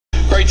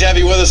to have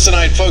you with us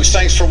tonight, folks.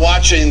 Thanks for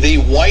watching. The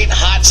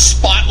white-hot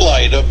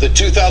spotlight of the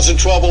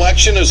 2012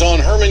 election is on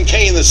Herman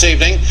Cain this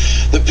evening.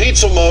 The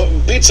pizza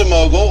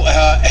mogul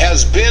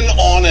has been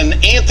on an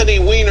Anthony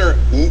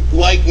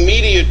Weiner-like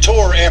media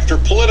tour after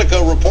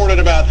Politico reported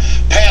about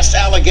past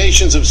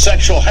allegations of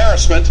sexual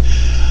harassment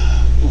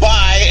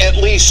by at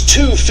least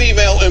 2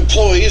 female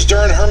employees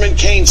during Herman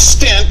Cain's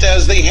stint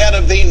as the head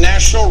of the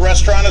National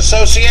Restaurant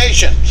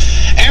Association.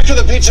 After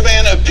the pizza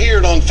man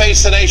appeared on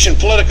Face the Nation,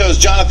 Politico's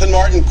Jonathan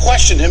Martin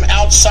questioned him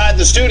outside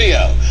the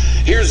studio.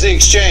 Here's the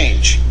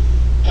exchange.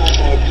 I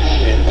have a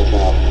comment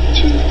about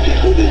 2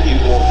 people that you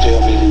won't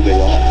tell me who they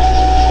are.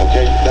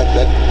 Okay?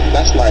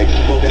 That's like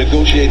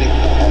negotiating.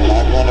 I'm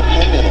not going to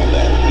comment on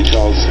that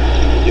because,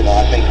 you know,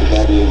 I think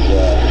that is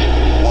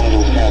one of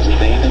those kinds of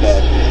things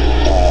that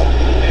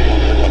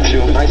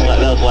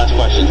that was the last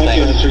question.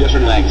 Thanks. Yes,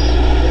 thanks.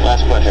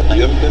 Last question. Have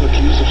you ever been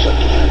accused of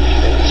sexual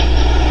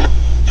harassment?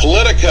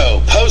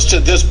 Politico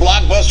posted this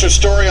blockbuster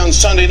story on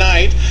Sunday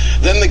night.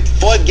 Then the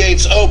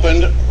floodgates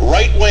opened.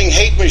 Right-wing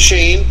hate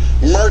machine,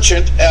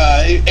 Merchant,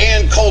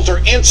 and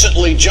Coulter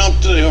instantly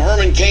jumped to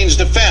Herman Cain's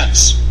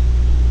defense.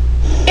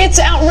 It's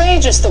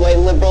outrageous the way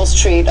liberals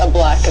treat a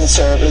black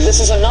conservative. This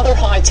is another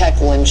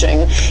high-tech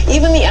lynching.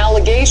 Even the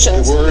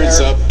allegations... The words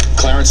of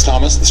Clarence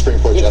Thomas, the Supreme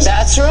Court Justice.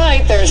 That's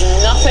right. There's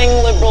nothing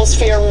liberals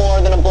fear more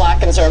than a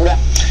black conservative.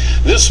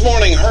 This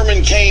morning,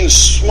 Herman Cain's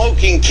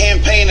smoking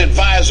campaign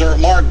advisor,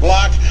 Mark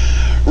Block,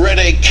 read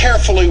a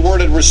carefully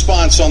worded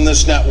response on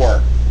this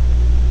network.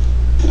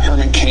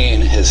 Herman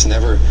Cain has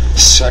never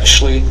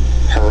sexually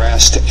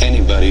harassed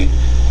anybody,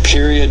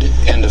 period,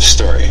 end of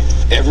story.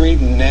 Every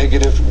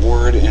negative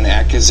word and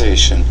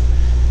accusation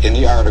in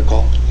the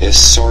article is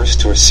sourced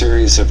to a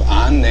series of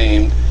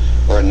unnamed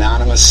or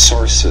anonymous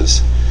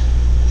sources,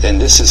 and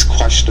this is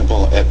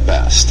questionable at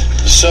best.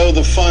 So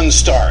the fun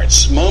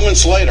starts.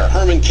 Moments later,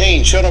 Herman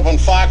Cain showed up on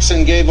Fox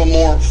and gave a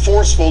more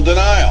forceful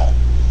denial.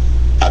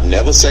 I've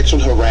never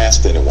sexually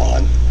harassed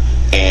anyone,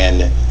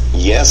 and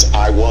yes,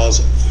 I was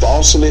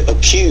falsely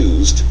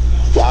accused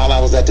while I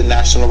was at the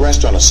National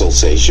Restaurant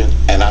Association,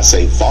 and I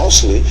say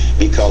falsely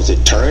because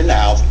it turned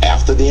out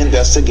after the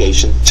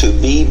investigation to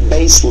be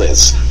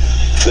baseless.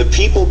 The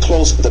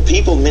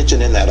people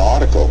mentioned in that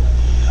article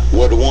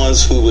were the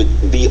ones who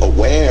would be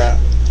aware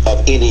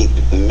of any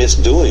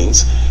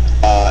misdoings,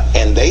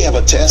 and they have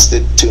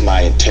attested to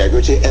my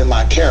integrity and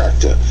my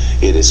character.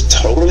 It is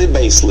totally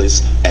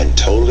baseless and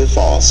totally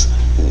false.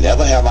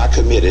 Never have I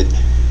committed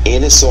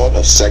any sort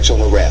of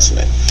sexual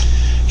harassment.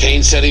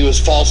 Cain said he was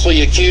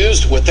falsely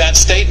accused. With that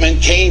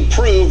statement, Cain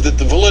proved that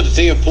the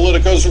validity of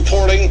Politico's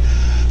reporting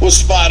was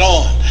spot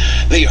on.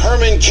 The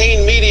Herman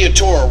Cain media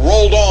tour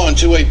rolled on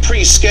to a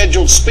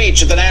pre-scheduled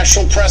speech at the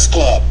National Press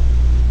Club.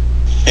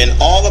 In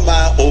all of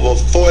my over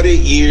 40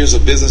 years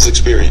of business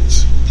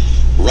experience,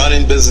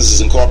 running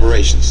businesses and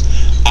corporations,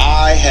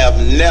 I have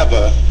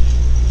never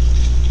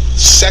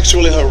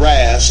sexually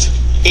harassed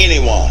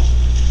anyone.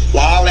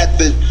 While at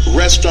the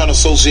Restaurant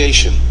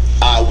Association,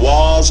 I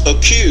was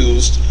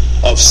accused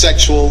of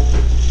sexual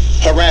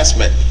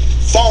harassment.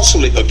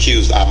 Falsely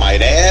accused, I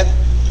might add.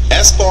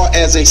 As far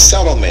as a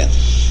settlement,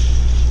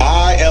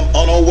 I am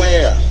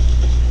unaware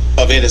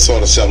of any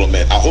sort of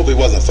settlement. I hope it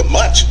wasn't for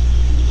much,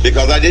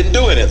 because I didn't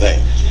do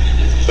anything.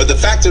 But the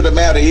fact of the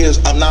matter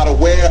is, I'm not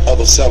aware of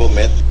a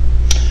settlement.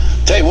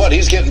 Tell you what,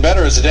 he's getting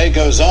better as the day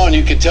goes on.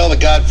 You can tell the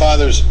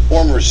Godfather's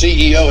former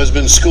CEO has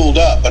been schooled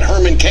up. But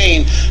Herman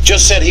Cain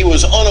just said he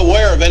was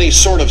unaware of any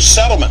sort of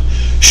settlement.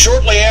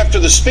 Shortly after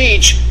the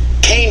speech,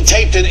 Cain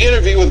taped an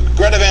interview with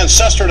Greta Van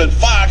Susteren at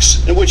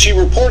Fox, in which he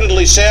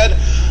reportedly said,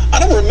 "I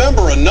don't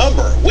remember a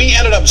number. We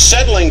ended up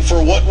settling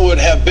for what would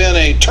have been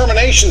a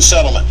termination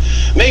settlement.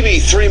 Maybe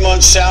 3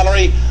 months'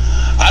 salary.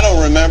 I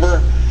don't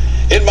remember.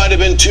 It might have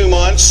been 2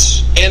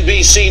 months."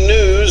 NBC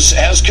News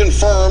has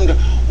confirmed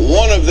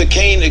one of the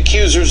Cain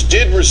accusers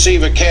did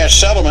receive a cash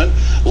settlement.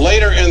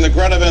 Later in the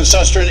Greta Van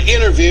Susteren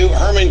interview,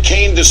 Herman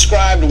Cain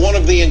described one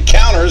of the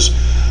encounters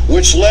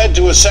which led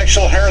to a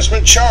sexual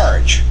harassment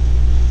charge.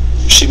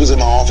 She was in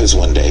my office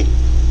one day,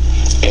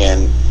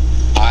 and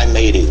I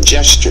made a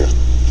gesture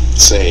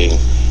saying,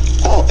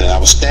 oh, and I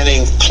was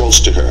standing close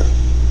to her,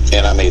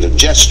 and I made a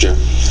gesture,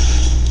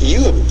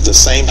 "You are the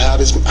same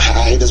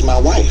height as my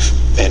wife,"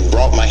 and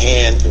brought my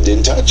hand,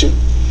 didn't touch her,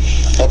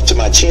 up to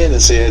my chin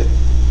and said,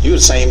 "You're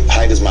the same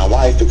height as my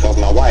wife because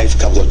my wife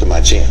comes up to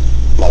my chin."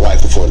 My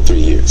wife for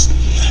 43 years.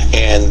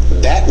 And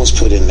that was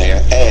put in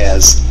there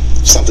as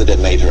something that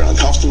made her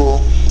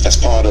uncomfortable as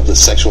part of the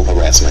sexual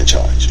harassment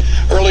charge.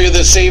 Earlier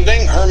this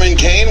evening, Herman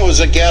Cain was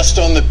a guest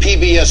on the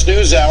PBS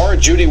NewsHour.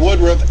 Judy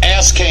Woodruff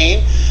asked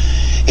Cain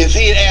if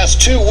he had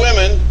asked 2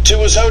 women to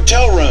his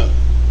hotel room.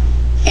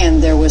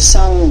 And there was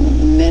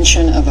some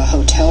mention of a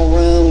hotel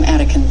room at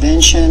a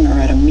convention or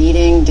at a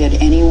meeting. Did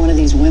any one of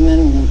these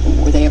women,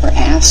 were they ever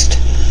asked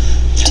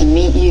to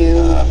meet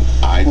you?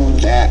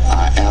 That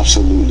I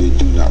absolutely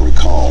do not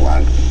recall.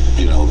 I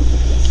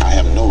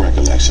have no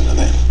recollection of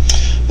that.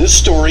 This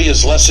story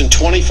is less than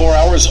 24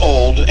 hours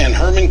old, and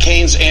Herman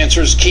Cain's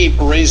answers keep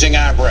raising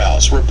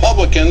eyebrows.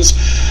 Republicans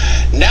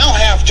now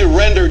have to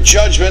render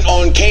judgment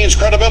on Cain's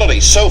credibility.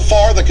 So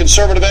far, the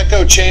conservative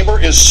echo chamber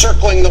is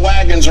circling the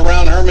wagons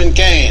around Herman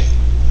Cain.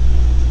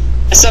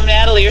 So,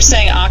 Natalie, you're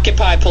saying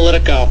occupy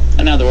Politico,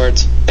 in other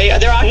words.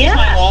 They're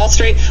occupying Wall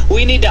Street.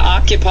 We need to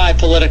occupy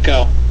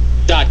Politico.com.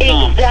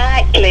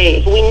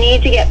 Exactly. We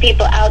need to get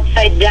people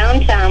outside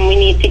downtown. We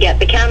need to get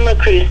the camera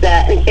crews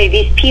there and say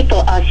these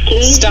people are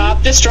sleazy.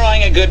 Stop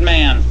destroying a good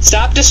man.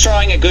 Stop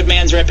destroying a good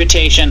man's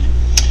reputation.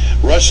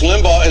 Rush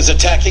Limbaugh is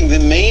attacking the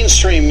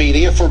mainstream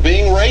media for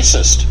being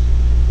racist.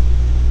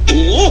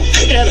 Look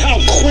at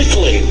how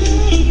quickly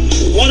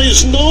what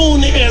is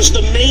known as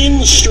the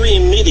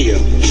mainstream media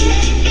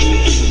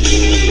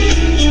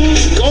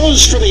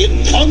goes for the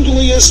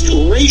ugliest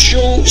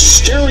racial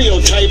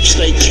stereotypes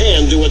they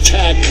can to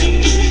attack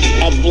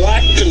a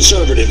black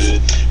conservative.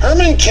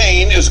 Herman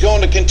Cain is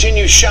going to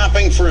continue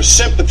shopping for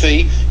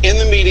sympathy in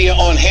the media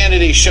on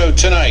Hannity's show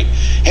tonight.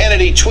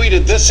 Hannity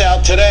tweeted this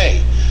out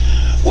today.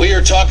 We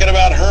are talking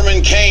about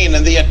Herman Cain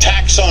and the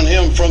attacks on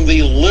him from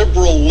the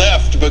liberal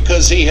left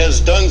because he has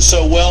done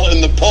so well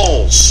in the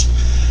polls.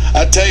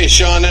 I tell you,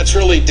 Sean, that's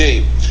really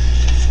deep.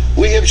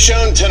 We have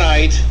shown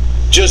tonight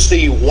just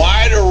the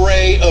wide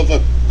array of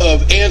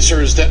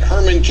answers that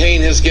Herman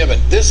Cain has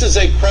given. This is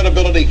a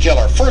credibility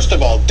killer. First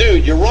of all,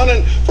 dude, you're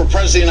running for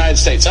president of the United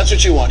States. That's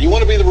what you want. You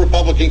want to be the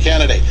Republican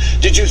candidate.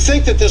 Did you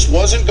think that this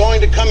wasn't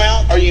going to come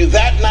out? Are you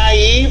that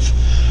naive?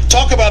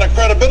 Talk about a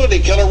credibility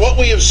killer. What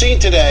we have seen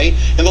today,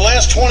 in the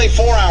last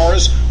 24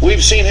 hours,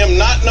 we've seen him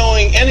not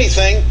knowing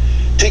anything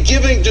to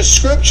giving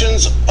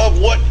descriptions of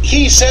what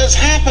he says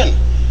happened.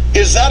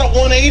 Is that a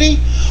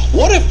 180?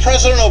 What if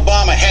President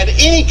Obama had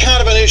any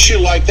kind of an issue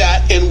like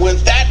that and went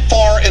that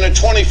far in a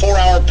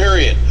 24-hour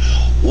period?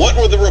 What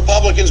would the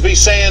Republicans be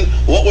saying?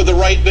 What would the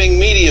right-wing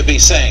media be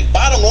saying?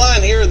 Bottom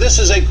line here, this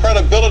is a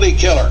credibility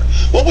killer.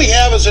 What we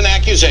have is an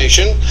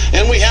accusation,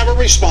 and we have a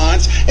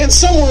response, and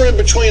somewhere in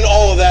between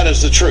all of that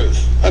is the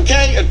truth.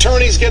 Okay?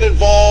 Attorneys get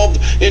involved,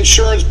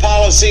 insurance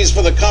policies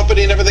for the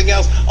company and everything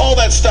else. All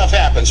that stuff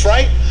happens,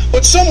 right?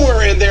 But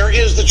somewhere in there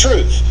is the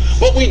truth.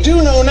 But we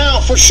do know now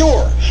for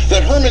sure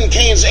that Herman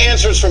Cain's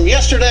answers from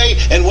yesterday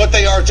and what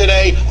they are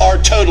today are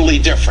totally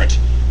different.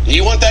 Do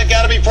you want that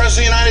guy to be president of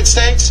the United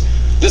States?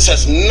 This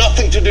has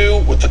nothing to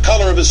do with the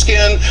color of his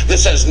skin.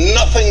 This has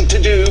nothing to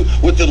do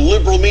with the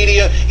liberal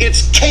media.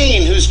 It's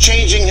Cain who's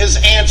changing his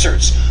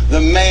answers.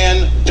 The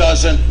man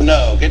doesn't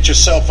know. Get your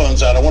cell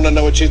phones out. I want to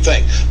know what you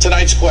think.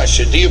 Tonight's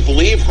question, do you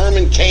believe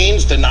Herman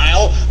Cain's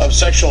denial of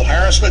sexual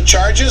harassment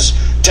charges?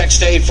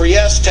 Text A for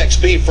yes,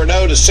 text B for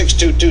no to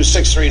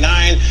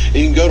 622-639.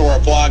 You can go to our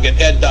blog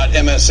at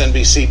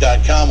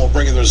ed.msnbc.com. We'll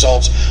bring you the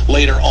results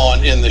later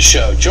on in the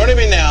show. Joining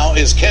me now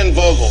is Ken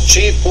Vogel,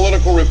 Chief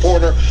Political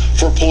Reporter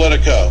for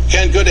Politico.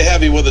 Ken, good to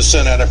have you with us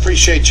tonight. I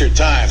appreciate your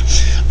time.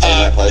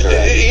 My pleasure.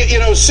 You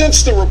know,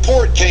 since the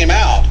report came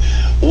out,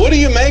 what do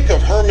you make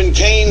of Herman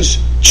Cain's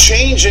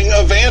changing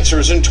of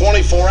answers in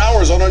 24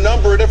 hours on a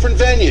number of different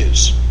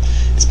venues?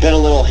 It's been a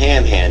little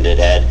ham-handed,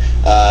 Ed.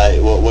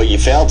 What you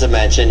failed to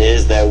mention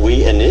is that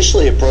we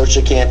initially approached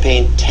the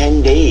campaign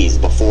 10 days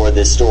before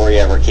this story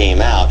ever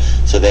came out,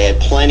 so they had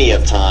plenty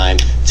of time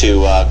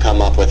to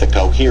come up with a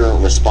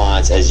coherent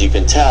response. As you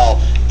can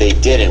tell, they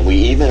didn't. We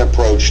even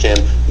approached him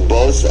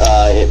both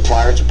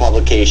prior to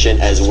publication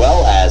as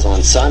well as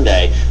on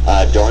Sunday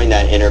during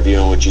that interview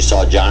in which you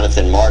saw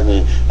Jonathan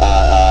Martin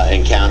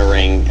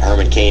encountering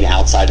Herman Cain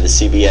outside of the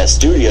CBS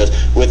studios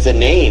with the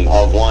name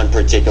of one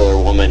particular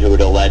woman who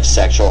had alleged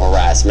sexual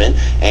harassment,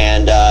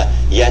 and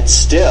yet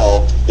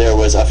still there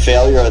was a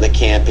failure of the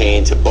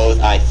campaign to both,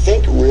 I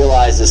think,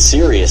 realize the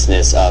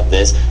seriousness of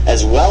this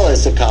as well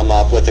as to come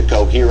up with a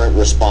coherent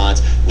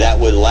response that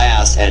would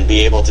last and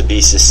be able to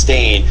be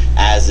sustained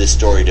as this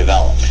story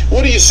developed.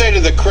 What do you say to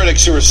the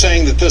critics who are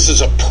saying that this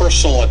is a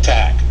personal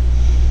attack?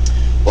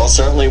 Well,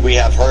 certainly we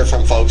have heard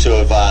from folks who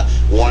have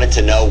wanted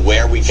to know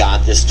where we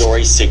got this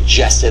story,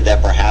 suggested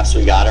that perhaps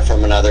we got it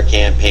from another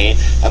campaign.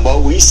 And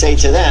what we say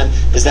to them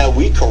is that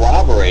we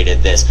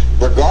corroborated this.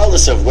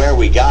 Regardless of where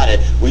we got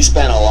it, we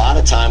spent a lot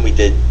of time. We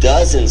did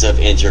dozens of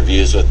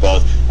interviews with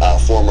both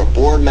former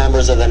board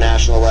members of the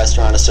National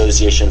Restaurant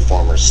Association,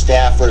 former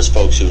staffers,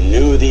 folks who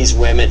knew these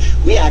women.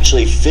 We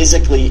actually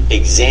physically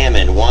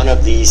examined one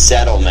of these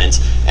settlements,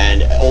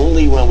 and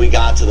only when we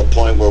got to the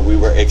point where we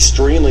were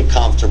extremely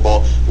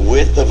comfortable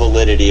with the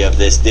validity of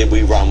this did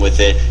we run with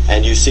it.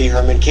 And you see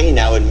Herman Cain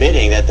now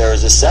admitting that there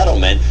is a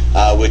settlement,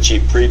 which he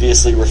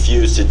previously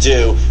refused to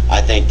do.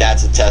 I think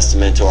that's a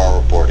testament to our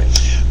reporting.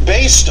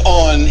 Based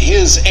on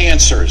his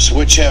answers,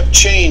 which have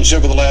changed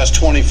over the last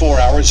 24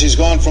 hours, he's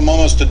gone from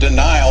almost a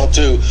denial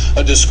to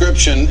a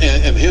description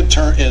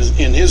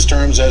in his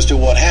terms as to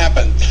what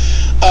happened.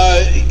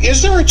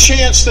 Is there a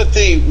chance that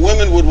the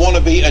women would want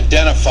to be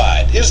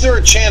identified? Is there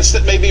a chance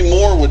that maybe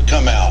more would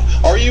come out?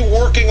 Are you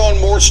working on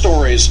more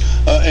stories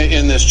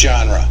in this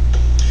genre?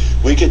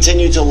 We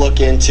continue to look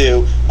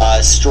into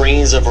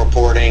strains of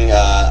reporting,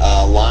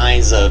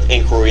 lines of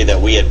inquiry that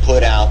we had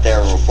put out there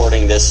in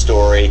reporting this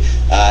story.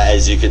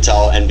 As you can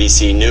tell,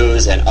 NBC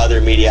News and other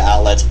media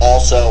outlets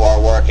also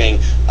are working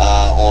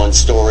on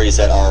stories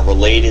that are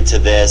related to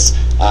this.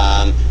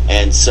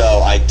 And so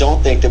I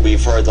don't think that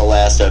we've heard the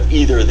last of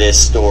either this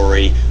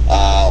story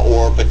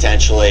or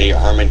potentially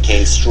Herman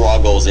Cain's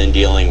struggles in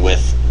dealing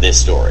with this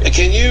story.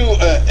 Can you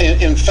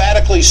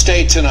emphatically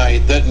state tonight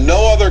that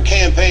no other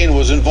campaign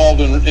was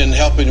involved in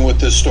helping with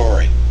this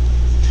story?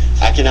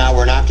 I cannot.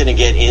 We're not going to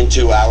get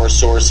into our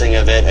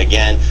sourcing of it.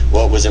 Again,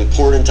 what was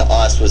important to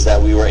us was that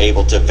we were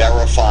able to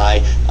verify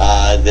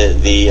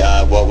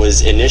what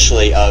was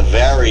initially a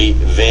very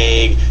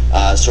vague,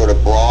 sort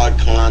of broad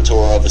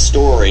contour of a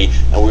story,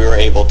 and we were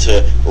able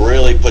to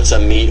really put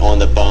some meat on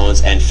the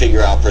bones and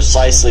figure out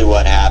precisely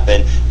what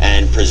happened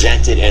and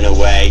present it in a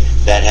way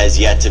that has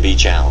yet to be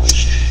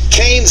challenged.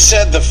 Cain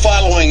said the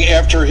following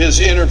after his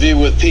interview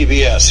with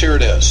PBS. Here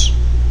it is.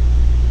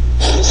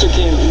 Mr.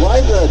 Cain, why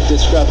the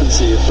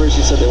discrepancy? At first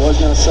you said there was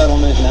no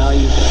settlement, now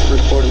you've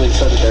reportedly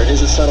said that there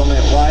is a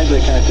settlement. Why the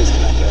kind of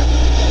disconnect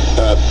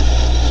there?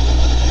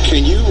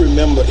 Can you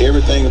remember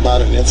everything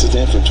about an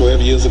incident from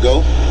 12 years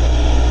ago?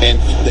 And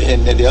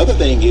the other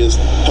thing is,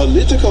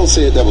 Politico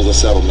said there was a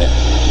settlement.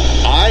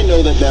 I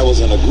know that there was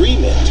an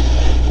agreement.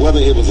 Whether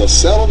it was a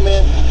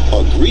settlement,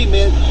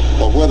 agreement,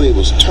 or whether it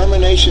was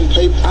termination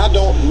paper, I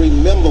don't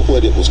remember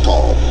what it was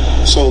called.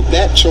 So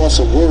that choice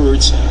of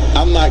words,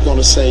 I'm not going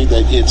to say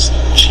that it's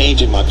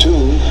changing my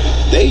tune.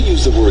 They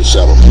use the word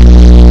settlement.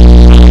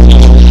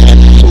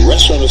 The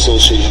Restaurant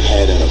Association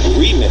had an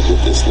agreement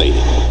with this lady.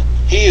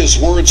 He is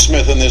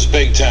wordsmithing this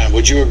big time.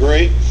 Would you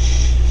agree?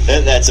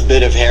 That's a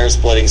bit of hair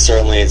splitting,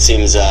 certainly. It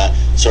seems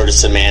sort of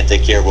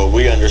semantic here. What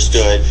we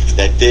understood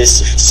that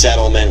this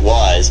settlement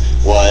was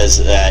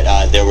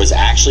that there was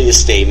actually a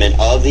statement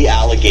of the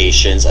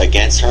allegations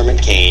against Herman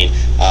Cain,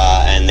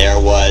 and there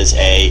was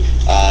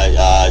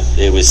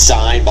it was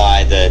signed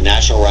by the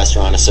National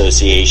Restaurant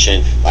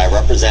Association, by a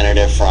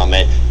representative from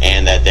it,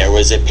 and that there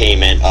was a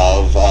payment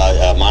of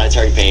a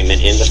monetary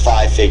payment in the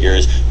 5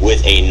 figures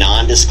with a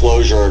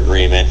non-disclosure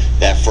agreement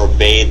that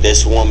forbade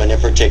this woman in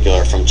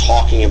particular from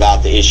talking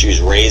about the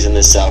issues raised in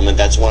this settlement.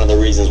 That's one of the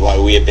reasons why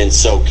we have been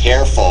so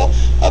careful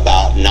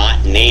about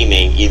not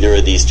naming either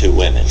of these 2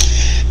 women.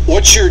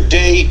 What's your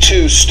day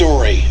 2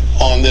 story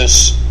on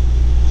this?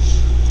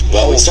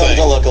 Well, we started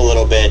to look a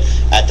little bit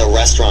at the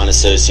Restaurant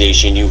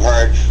Association. You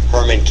heard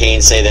Herman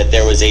Cain say that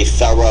there was a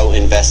thorough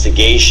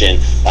investigation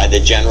by the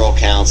General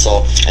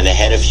Counsel and the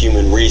head of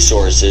Human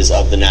Resources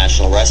of the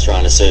National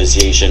Restaurant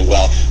Association.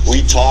 Well,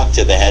 we talked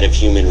to the head of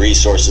Human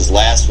Resources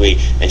last week,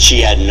 and she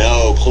had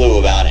no clue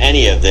about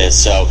any of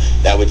this, so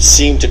that would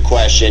seem to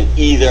question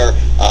either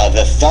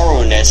the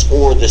thoroughness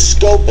or the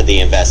scope of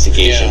the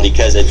investigation,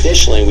 because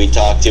additionally we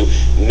talked to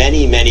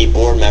many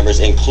board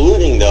members,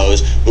 including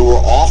those who were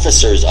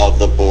officers of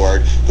the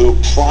board, who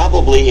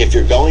probably, if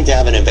you're going to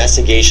have an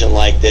investigation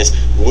like this,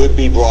 would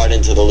be brought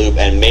into the loop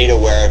and made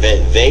aware of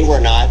it. They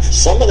were not.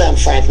 Some of them,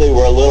 frankly,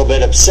 were a little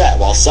bit upset.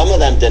 While some of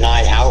them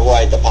denied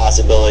outright the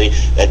possibility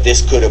that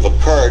this could have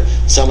occurred,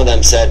 some of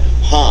them said,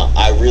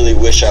 I really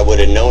wish I would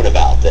have known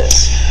about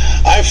this.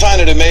 I find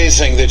it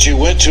amazing that you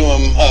went to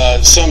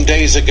him some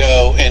days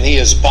ago and he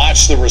has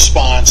botched the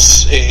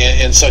response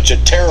in such a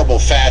terrible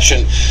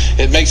fashion.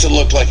 It makes it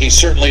look like he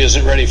certainly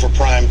isn't ready for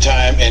prime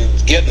time and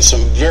getting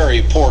some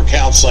very poor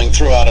counseling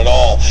throughout it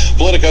all.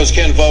 Politico's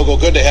Ken Vogel,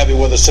 good to have you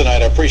with us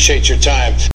tonight. I appreciate your time.